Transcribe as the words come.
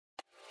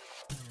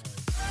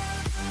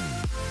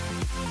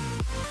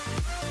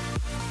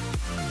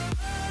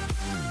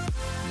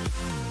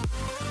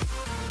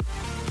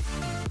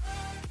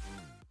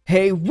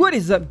Hey, what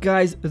is up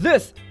guys?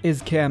 This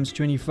is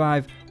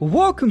Cams25.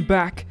 Welcome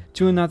back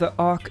to another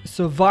Ark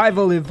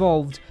Survival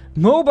Evolved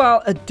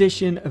Mobile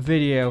Edition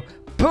video.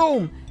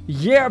 Boom!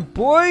 Yeah,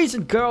 boys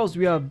and girls,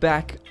 we are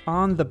back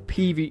on the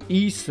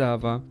PvE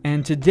server.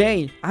 And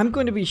today, I'm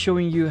going to be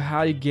showing you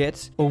how to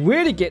get, or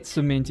where to get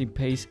cementing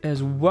paste,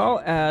 as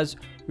well as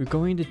we're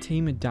going to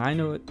tame a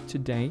dino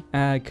today.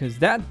 Because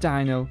that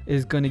dino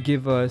is going to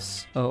give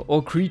us,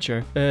 or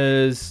creature,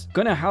 is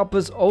going to help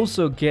us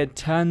also get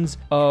tons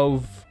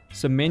of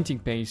cementing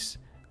paste.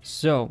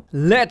 So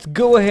let's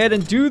go ahead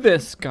and do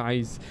this,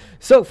 guys.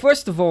 So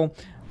first of all,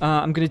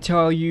 I'm gonna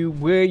tell you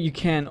where you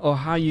can or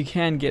how you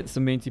can get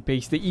cementing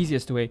paste the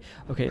easiest way.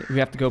 Okay, we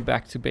have to go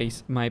back to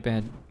base. My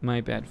bad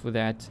for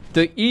that.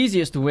 The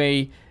easiest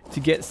way to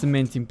get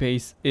cementing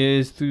paste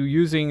is through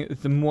using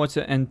the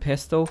mortar and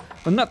pestle.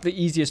 Well, not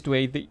the easiest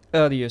way, the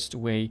earliest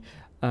way.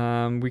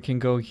 We can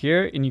go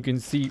here and you can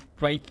see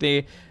right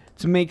there.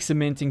 To make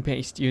cementing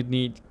paste, you'd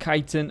need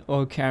chitin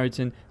or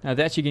keratin. Now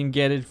that you can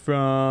get it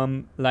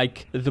from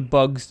like the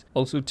bugs,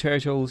 also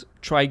turtles,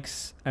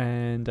 trikes,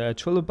 and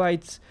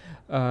trilobites.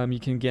 You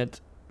can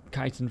get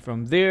chitin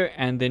from there,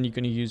 and then you're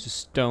going to use a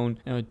stone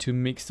to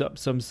mix up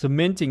some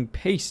cementing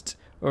paste.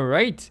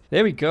 Alright,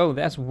 there we go.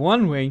 That's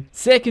one way.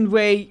 Second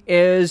way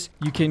is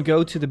you can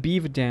go to the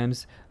beaver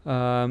dams.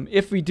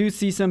 If we do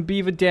see some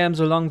beaver dams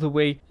along the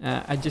way,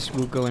 I just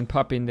will go and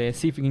pop in there,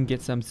 see if we can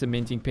get some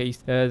cementing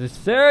paste. The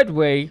third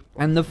way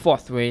and the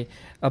fourth way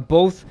are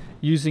both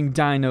using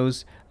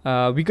dinos.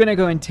 We're gonna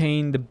go and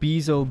tame the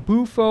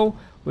Beelzebufo,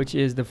 which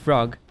is the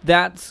frog.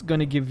 That's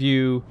gonna give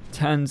you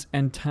tons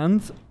and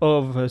tons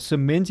of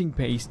cementing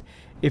paste.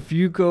 If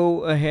you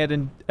go ahead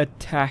and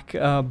attack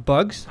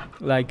bugs,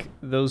 like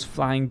those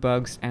flying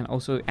bugs and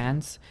also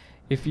ants,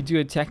 if you do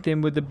attack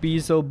them with the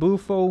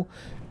Beelzebufo,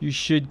 you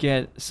should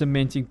get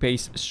cementing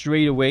paste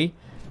straight away.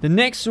 The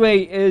next way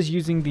is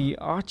using the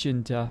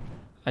Argenta.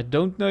 I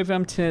don't know if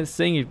I'm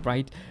saying it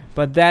right,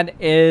 but that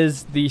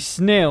is the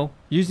snail.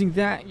 Using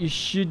that, you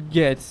should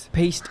get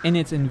paste in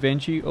its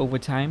inventory over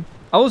time.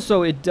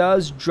 Also, it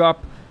does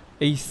drop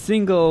a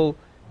single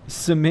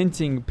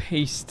cementing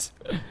paste,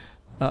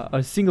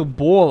 a single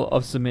ball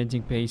of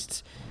cementing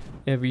paste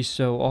every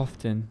so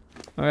often.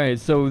 Alright,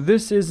 so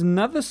this is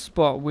another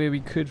spot where we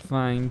could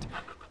find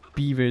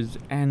beavers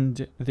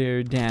and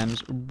their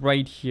dams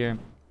right here.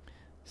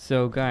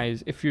 So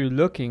guys, if you're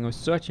looking or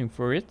searching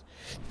for it,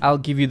 I'll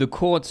give you the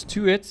coordinates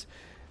to it.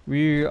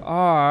 Where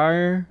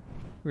are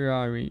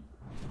we?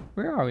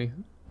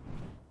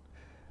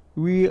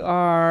 We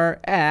are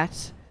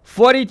at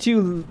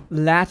 42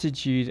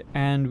 latitude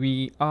and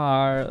we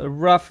are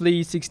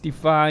roughly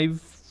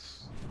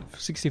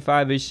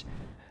 65-ish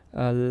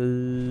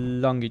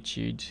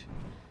longitude.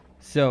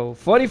 So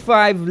 42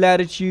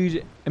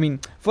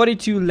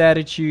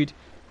 latitude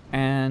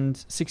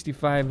and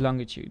 65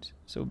 longitude.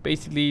 So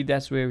basically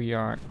that's where we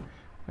are,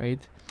 right?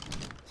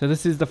 So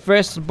this is the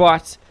first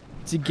spot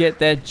to get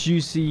that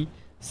juicy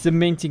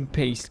cementing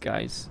paste,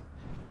 guys.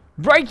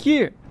 Right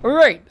here.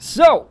 Alright,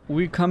 so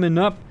we're coming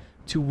up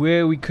to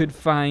where we could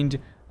find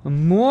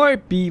more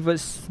beaver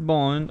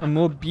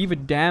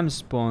dam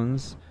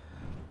spawns.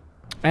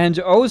 And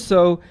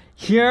also,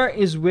 here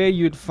is where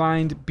you'd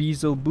find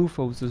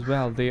Beelzebufos as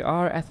well. They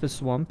are at the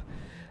swamp.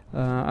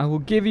 I will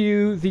give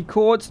you the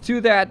coordinates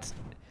to that.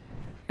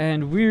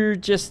 And we're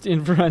just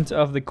in front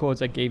of the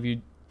coordinates I gave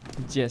you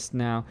just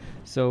now.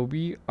 So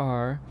we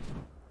are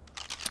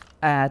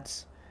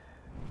at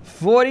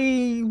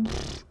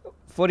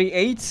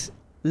 48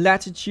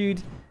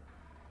 latitude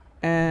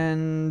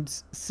and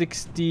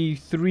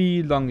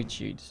 63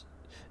 longitude.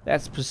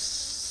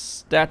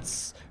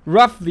 That's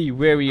roughly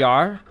where we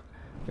are.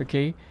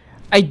 Okay,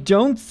 I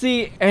don't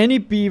see any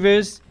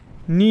beavers,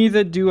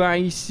 neither do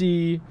I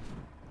see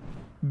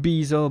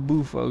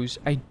Beelzebufos.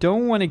 I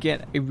don't want to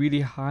get a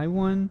really high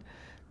one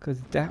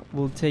because that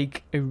will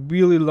take a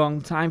really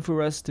long time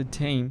for us to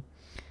tame,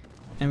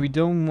 and we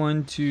don't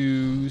want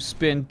to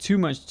spend too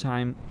much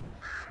time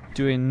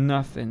doing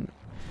nothing.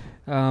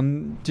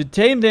 To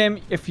tame them,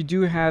 if you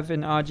do have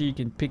an RG, you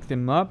can pick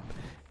them up.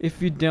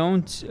 If you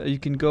don't, you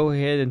can go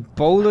ahead and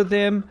boulder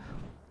them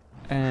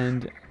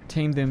and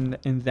tame them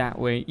in that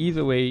way.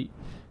 Either way,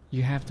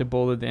 you have to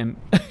boulder them.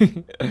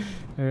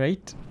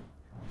 Alright.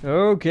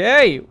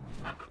 Okay.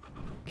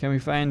 Can we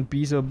find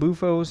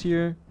Beelzebufos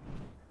here?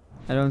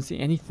 I don't see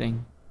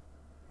anything.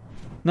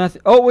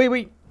 Nothing. Oh,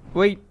 wait.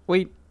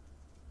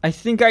 I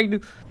think I do.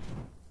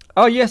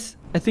 Oh, yes.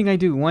 I think I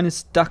do. One is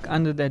stuck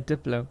under that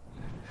Diplo.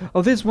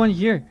 Oh, there's one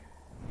here.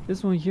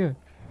 There's one here.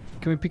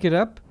 Can we pick it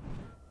up?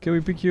 Can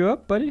we pick you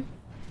up, buddy?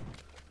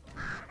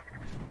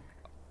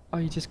 Oh,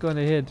 you just gone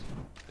ahead.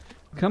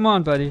 Come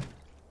on, buddy.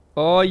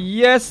 Oh,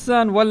 yes,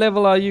 son. What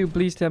level are you?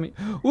 Please tell me.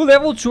 Oh,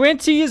 level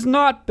 20 is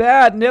not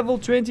bad. Level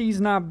 20 is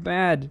not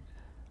bad.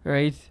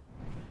 Right.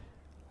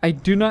 I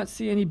do not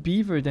see any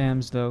beaver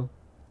dams, though.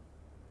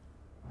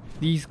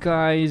 These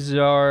guys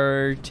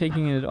are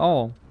taking it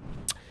all.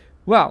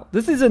 Well,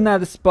 this is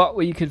another spot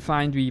where you could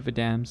find beaver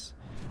dams.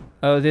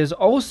 There's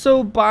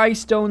also by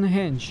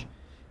Stonehenge.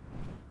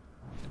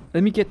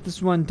 let me get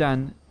this one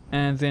done,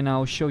 and then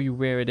I'll show you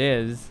where it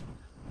is.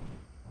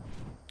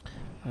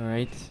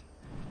 Alright.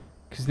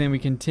 Because then we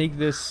can take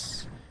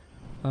this.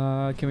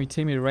 Can we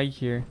tame it right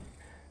here?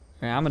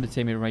 Alright, I'm gonna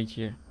tame it right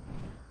here.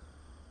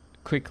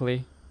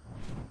 Quickly.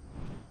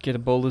 Get the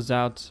boulders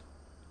out.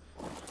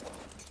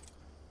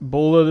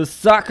 Boulder the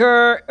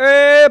sucker!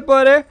 Hey,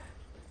 buddy!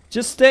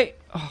 Just stay.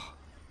 Oh.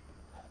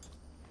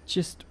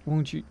 Just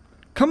won't you?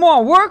 Come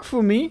on, work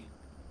for me!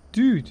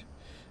 Dude.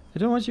 I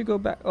don't want you to go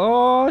back.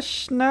 Oh,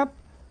 snap.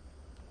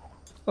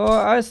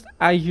 Oh,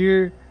 I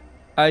hear.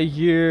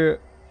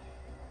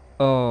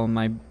 Oh,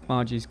 my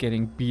Margie's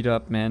getting beat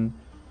up, man.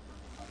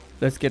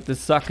 Let's get the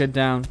sucker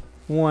down.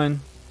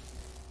 1.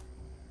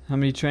 How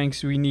many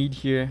tranks do we need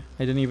here?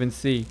 I didn't even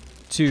see.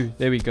 2.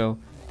 There we go.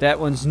 That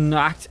one's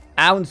knocked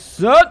out,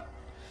 son.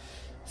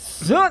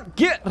 Son,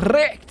 get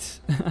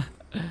wrecked.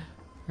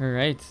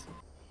 Alright.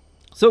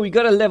 So we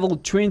got a level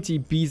 20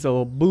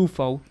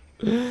 Beelzebufo.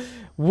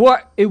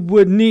 What it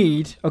would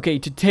need, okay,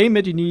 to tame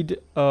it, you need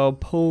a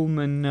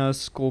Pullman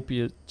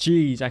Scorpion.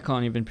 Jeez, I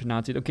can't even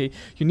pronounce it. Okay,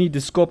 you need the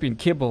Scorpion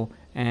kibble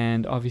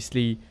and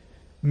obviously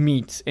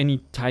meat, any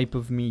type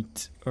of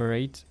meat.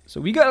 Alright,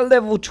 so we got a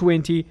level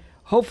 20.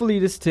 Hopefully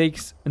this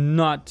takes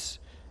not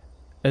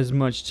as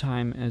much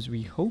time as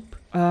we hope.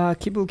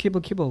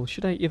 Kibble.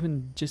 Should I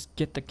even just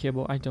get the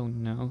kibble? I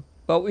don't know.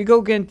 Well, we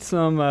go get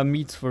some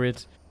meats for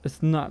it.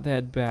 It's not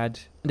that bad.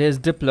 There's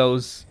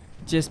Diplos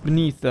just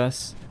beneath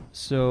us.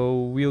 So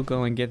we'll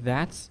go and get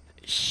that.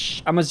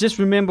 Shh, I must just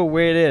remember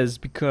where it is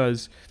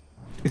because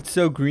it's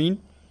so green.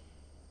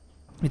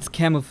 It's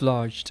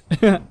camouflaged.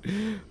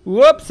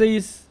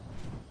 Whoopsies.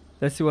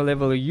 Let's see what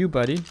level are you,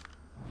 buddy.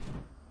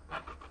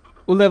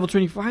 Oh, level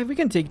 25. We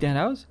can take that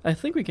out. I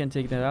think we can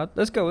take that out.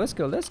 Let's go.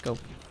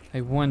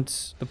 I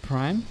want the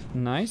prime.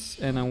 Nice.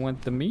 And I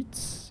want the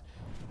meats.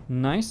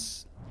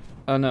 Nice.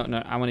 Oh, no.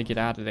 I want to get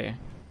out of there.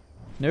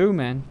 No,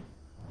 man.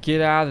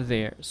 Get out of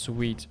there.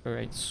 Sweet.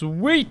 Alright.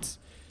 Sweet.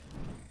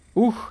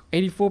 Ooh,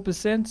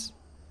 84%.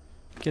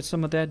 Get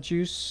some of that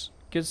juice.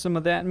 Get some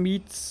of that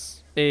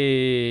meats.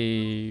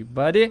 Hey,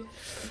 buddy.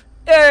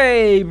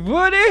 Hey,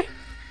 buddy.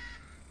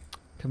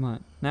 Come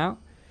on. Now,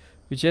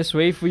 we just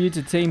wait for you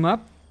to tame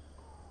up.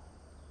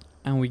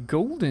 And we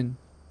golden.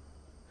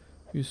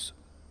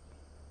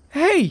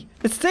 Hey,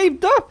 it's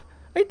tamed up.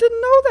 I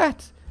didn't know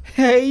that.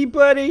 Hey,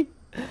 buddy.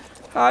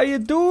 How you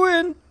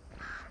doing?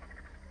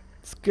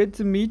 It's good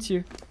to meet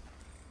you.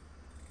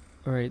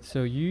 Alright,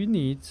 so you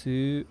need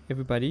to,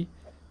 everybody,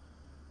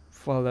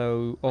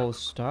 follow all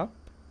stop.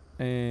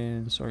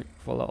 And, sorry,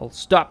 follow all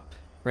stop,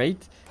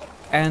 right?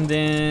 And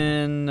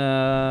then,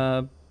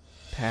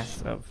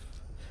 passive.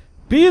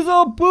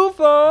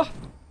 Beelzebufo!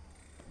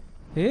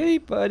 Hey,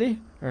 buddy.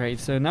 Alright,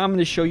 so now I'm going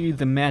to show you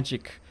the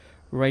magic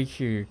right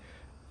here.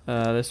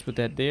 Let's put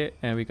that there,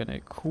 and we're going to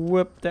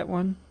equip that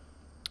one.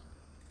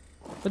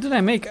 What did I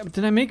make?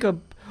 Did I make a...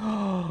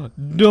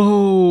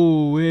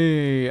 No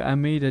way! I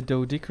made a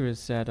Dodicarus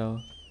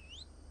saddle.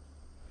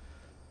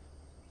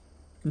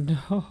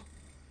 No.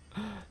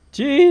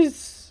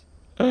 Jeez!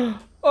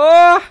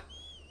 Oh!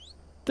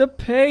 The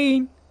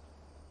pain!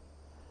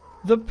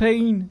 The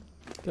pain!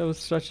 That was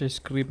such a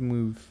script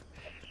move.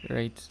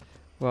 Right.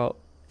 Well,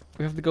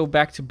 we have to go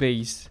back to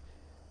base.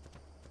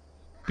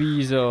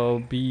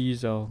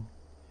 Bezo.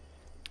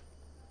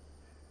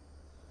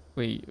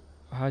 Wait,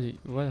 how do you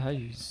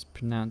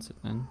pronounce it,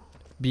 man?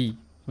 B.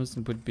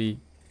 Mustn't put B.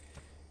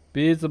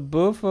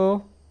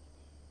 Beelzebufo.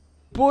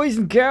 Boys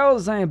and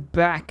girls, I am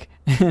back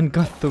and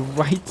got the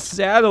right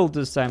saddle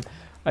this time.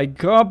 I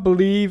can't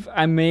believe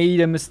I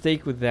made a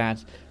mistake with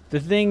that. The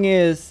thing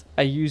is,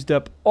 I used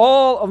up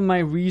all of my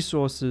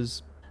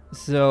resources,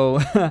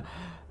 so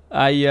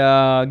I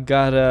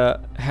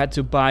had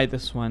to buy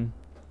this one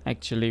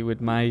actually with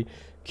my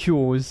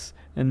cures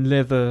and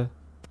leather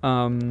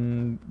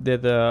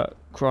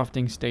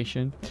crafting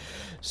station.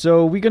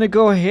 So we're gonna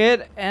go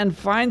ahead and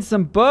find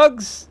some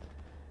bugs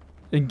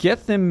and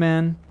get them,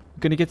 man.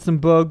 We're gonna get some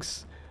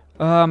bugs.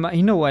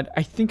 You know what?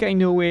 I think I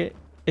know where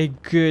a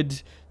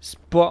good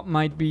spot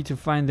might be to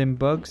find them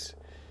bugs.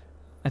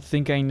 I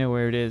think I know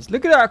where it is.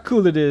 Look at how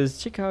cool it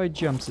is. Check how it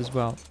jumps as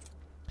well.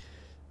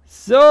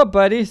 So,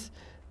 buddies,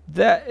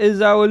 that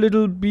is our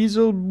little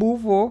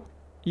Beelzebufo.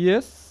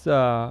 Yes,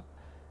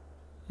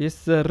 yes,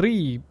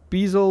 sirree.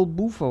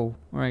 Beelzebufo.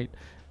 Alright,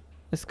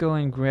 let's go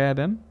and grab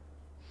him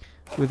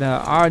with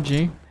our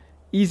RG.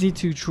 Easy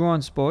to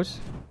transport.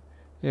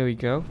 There we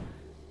go.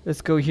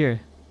 Let's go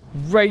here.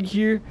 Right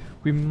here,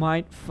 we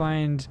might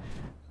find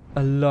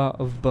a lot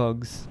of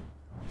bugs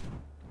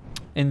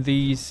in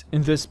this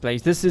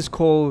place. This is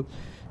called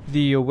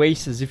the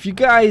Oasis. If you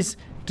guys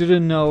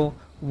didn't know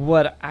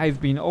what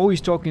I've been always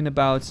talking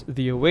about,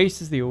 the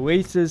Oasis,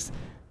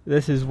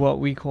 this is what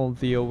we call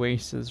the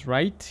Oasis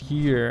right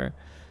here.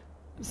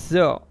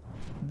 So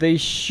they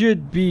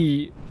should have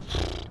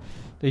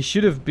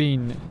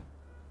been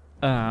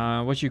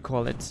what you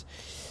call it,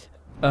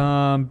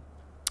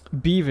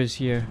 beavers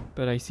here,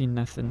 but I see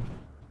nothing.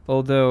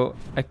 Although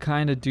I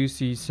kind of do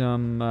see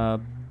some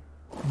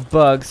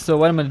bugs. So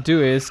what I'm gonna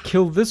do is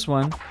kill this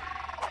one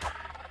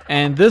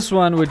And this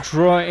one would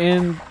draw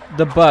in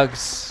the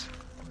bugs.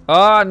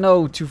 Oh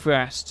no, too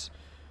fast.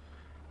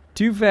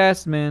 Too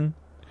fast, man.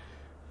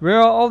 Where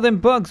are all them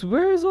bugs?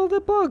 Where is all the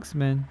bugs,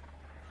 man?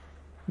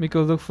 Let me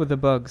go look for the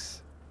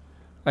bugs.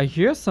 I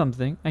hear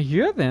something. I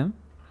hear them.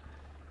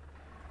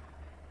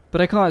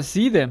 But I can't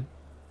see them.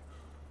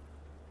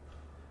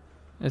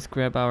 Let's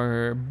grab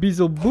our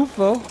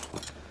Beelzebufo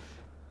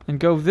and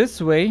go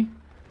this way.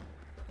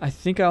 I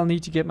think I'll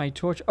need to get my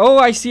torch. Oh,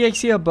 I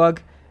see a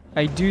bug.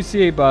 I do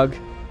see a bug.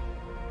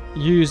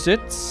 Use it.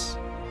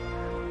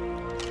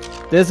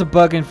 There's a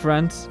bug in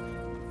front.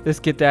 Let's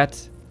get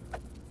that.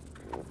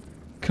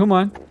 Come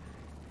on.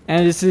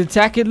 And it's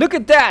attack it. Look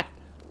at that.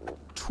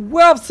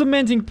 12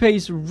 cementing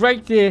paste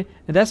right there.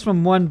 And that's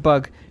from one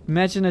bug.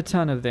 Imagine a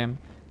ton of them.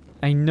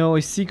 I know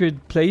a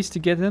secret place to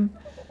get them.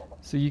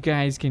 So you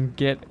guys can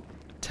get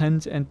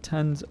tons and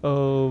tons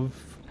of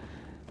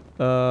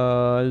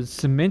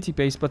cementing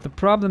paste. But the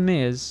problem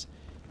is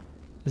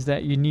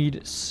that you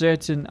need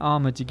certain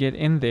armor to get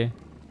in there.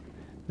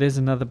 There's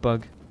another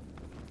bug.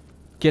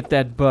 Get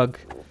that bug.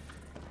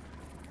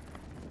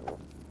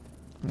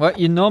 What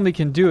you normally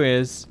can do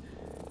is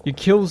you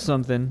kill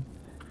something,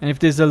 and if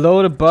there's a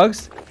load of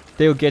bugs,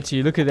 they'll get to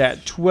you. Look at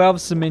that. 12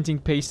 cementing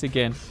paste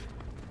again.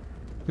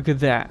 Look at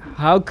that.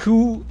 How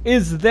cool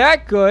is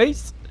that,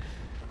 guys?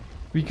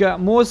 We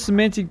got more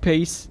cementing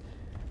paste,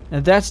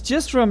 and that's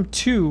just from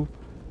two.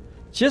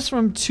 Just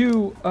from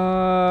two.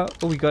 Oh,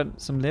 we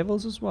got some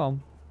levels as well.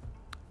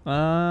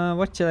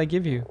 What shall I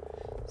give you?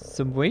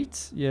 Some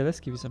weight? Yeah, let's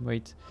give you some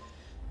weight.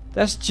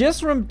 That's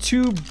just from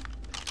two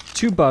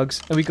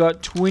bugs, and we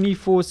got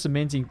 24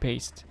 cementing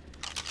paste.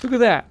 Look at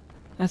that.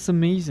 That's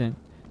amazing.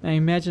 Now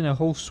imagine a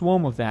whole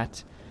swarm of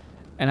that,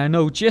 and I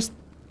know just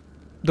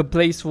the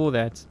place for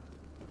that.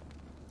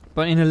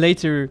 But in a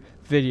later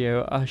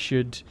video, I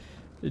should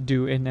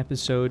do an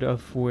episode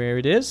of where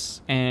it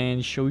is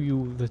and show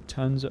you the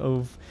tons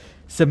of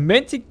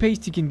cementing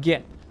paste you can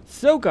get.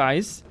 So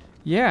guys,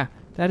 yeah,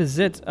 that is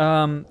it.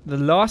 The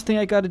last thing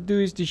I gotta do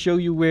is to show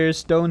you where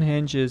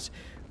Stonehenge is,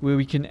 where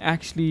we can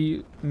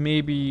actually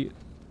maybe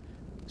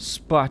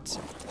spot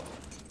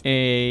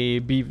a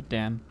beaver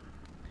dam.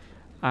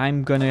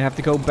 I'm gonna have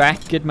to go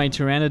back, get my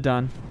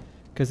Pteranodon,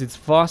 because it's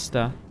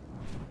faster.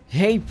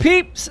 Hey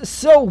peeps,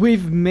 so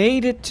we've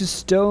made it to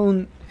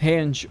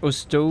Stonehenge, or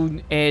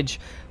Stone Edge,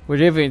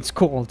 whatever it's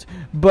called.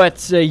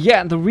 But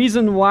yeah, the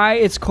reason why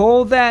it's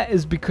called that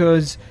is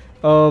because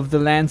of the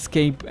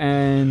landscape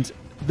and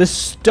the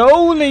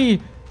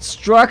stony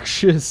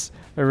structures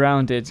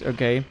around it,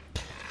 okay?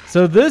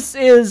 So this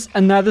is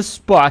another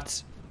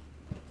spot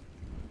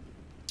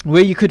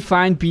where you could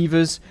find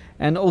beavers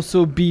and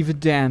also beaver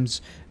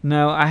dams.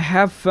 Now I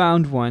have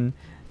found one.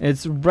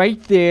 It's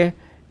right there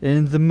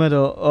in the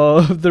middle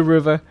of the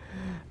river,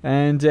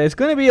 and it's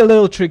going to be a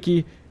little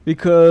tricky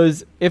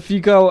because if you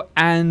go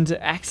and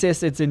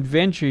access its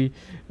inventory,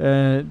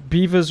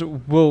 beavers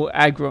will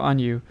aggro on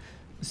you.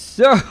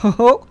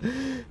 So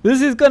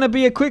this is going to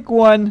be a quick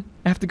one.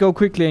 I have to go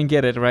quickly and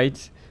get it,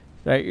 right?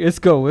 Right, let's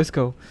go. It's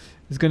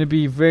going to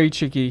be very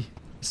tricky,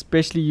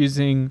 especially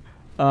using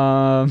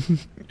on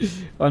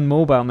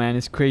mobile, man.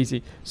 It's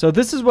crazy. So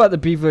this is what the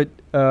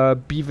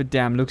beaver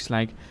dam looks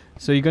like.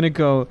 So you're gonna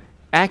go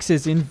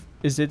access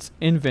its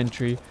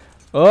inventory.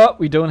 Oh,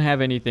 we don't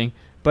have anything,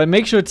 but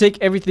make sure to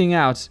take everything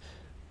out,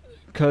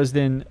 because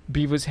then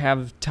beavers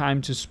have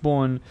time to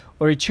spawn,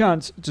 or a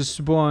chance to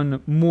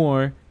spawn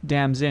more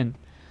dams in.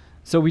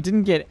 So we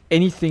didn't get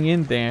anything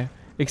in there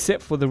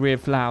except for the rare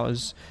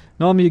flowers.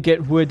 Normally you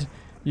get wood,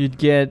 you'd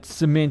get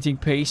cementing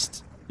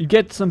paste, you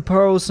get some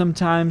pearls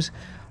sometimes.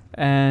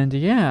 And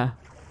yeah,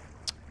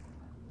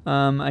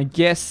 I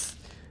guess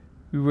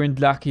we weren't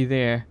lucky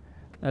there.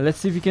 Let's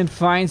see if we can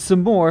find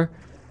some more.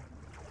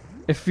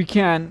 If we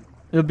can,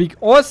 it'll be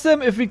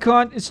awesome. If we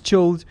can't, it's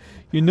chilled.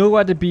 You know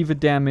what the beaver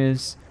dam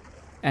is,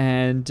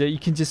 and you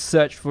can just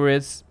search for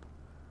it.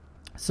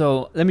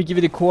 So let me give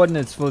you the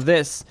coordinates for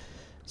this,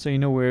 so you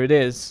know where it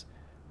is.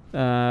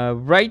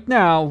 Right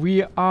now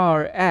we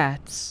are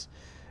at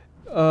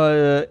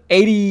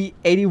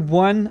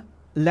 81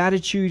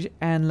 latitude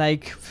and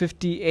like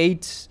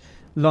 58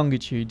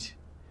 longitude.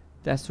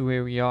 That's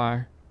where we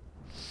are.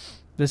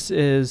 This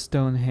is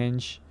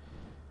Stonehenge,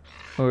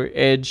 or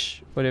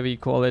Edge, whatever you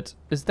call it.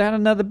 Is that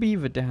another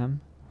beaver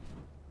dam?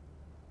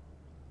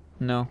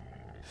 No.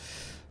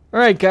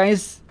 Alright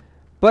guys,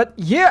 but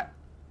yeah.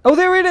 Oh,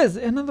 there it is.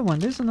 Another one.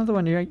 There's another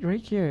one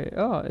right here.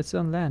 Oh, it's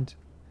on land.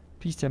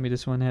 Please tell me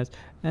this one has.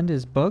 And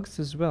there's bugs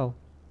as well.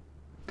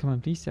 Come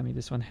on, please tell me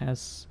this one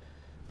has.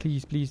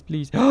 Please, please,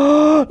 please.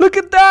 Oh, look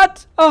at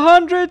that!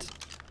 100!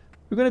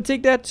 We're gonna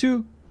take that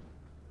too.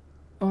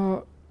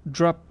 Oh,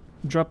 drop.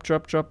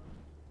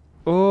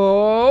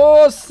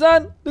 Oh,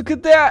 son! Look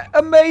at that!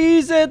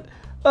 Amazing!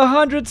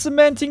 100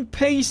 cementing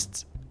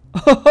paste!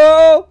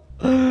 Oh!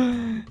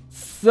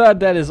 Son,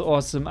 that is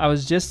awesome. I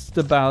was just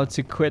about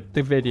to quit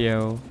the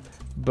video,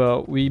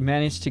 but we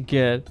managed to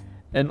get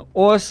an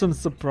awesome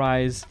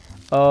surprise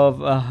of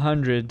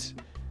 100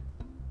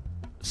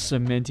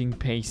 cementing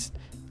paste.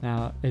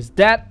 Now, is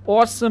that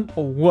awesome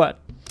or what?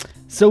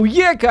 So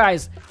yeah,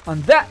 guys,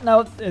 on that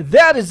note,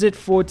 that is it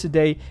for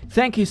today.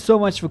 Thank you so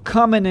much for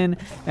coming in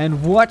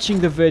and watching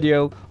the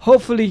video.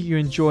 Hopefully you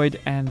enjoyed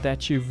and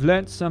that you've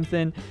learned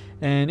something.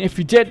 And if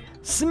you did,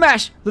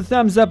 smash the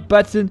thumbs up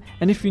button.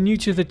 And if you're new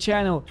to the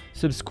channel,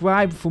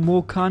 subscribe for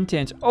more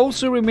content.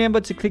 Also remember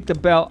to click the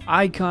bell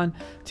icon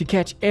to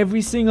catch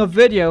every single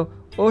video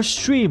or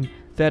stream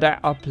that I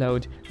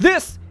upload.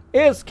 This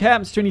is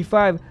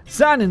Camps25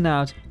 signing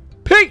out.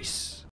 Peace!